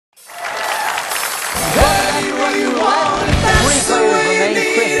Roulette. Three players remain.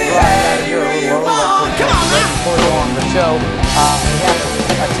 Chris dropped out of here a little early. Right before you on the show. We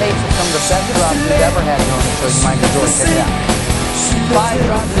have a tape of some of the best drops we've ever had here on the show. You might enjoy. Check it out. 5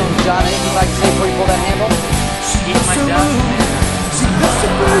 drop zones, John. Anything you'd like to say before you pull that handle? Eat my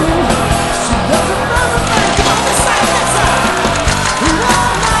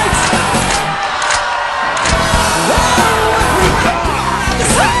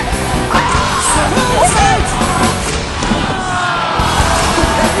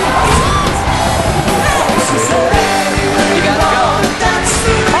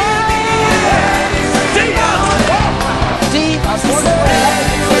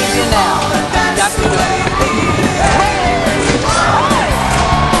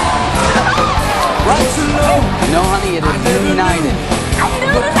No, honey, it is united. I knew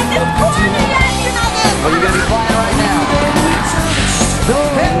it was like this corny astronaut. Well, you're going to be flying right now. No,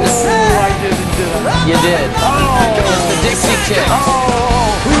 I didn't do it. You did. It's the Dixie Chick.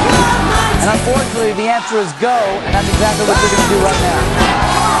 And unfortunately, the answer is go, and that's exactly what you're going to do right now.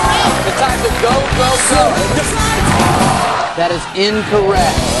 The time to go, go, go. That is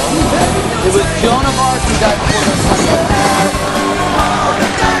incorrect. It was Joan of Arc who died before the sun.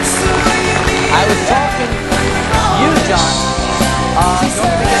 I was talking to you, John. Don't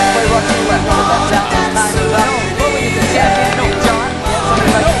forget to play Russian Roulette. Put that down when time is up. Before we get the champion, no, John. Yeah,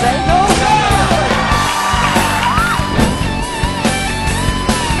 something like to say? No.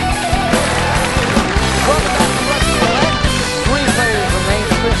 Welcome back to Russian Roulette. 3 players remain.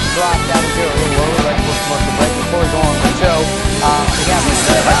 Chris dropped out of here a little early. Right before commercial break. Before we go on the show, we have a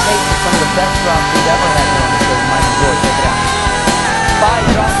tape of some of the best drops we've ever had here on the show. You might enjoy. Check it out.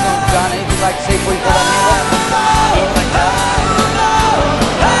 5 drop zones, John. Anything you'd like to say before you pull that handle? Eat my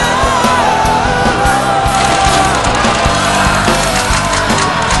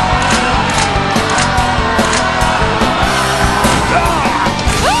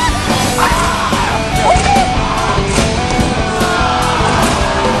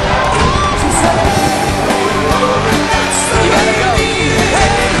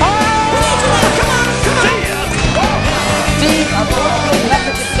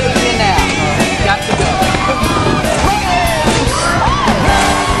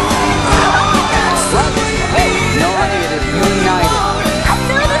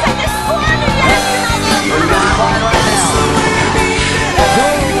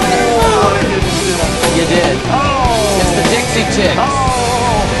Chick. And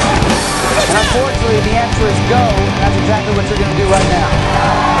unfortunately, the answer is go, and that's exactly what you're going to do right now.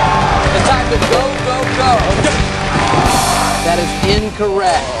 The time to go, go, go. That is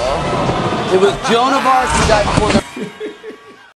incorrect. It was Joan of Arc who died before the...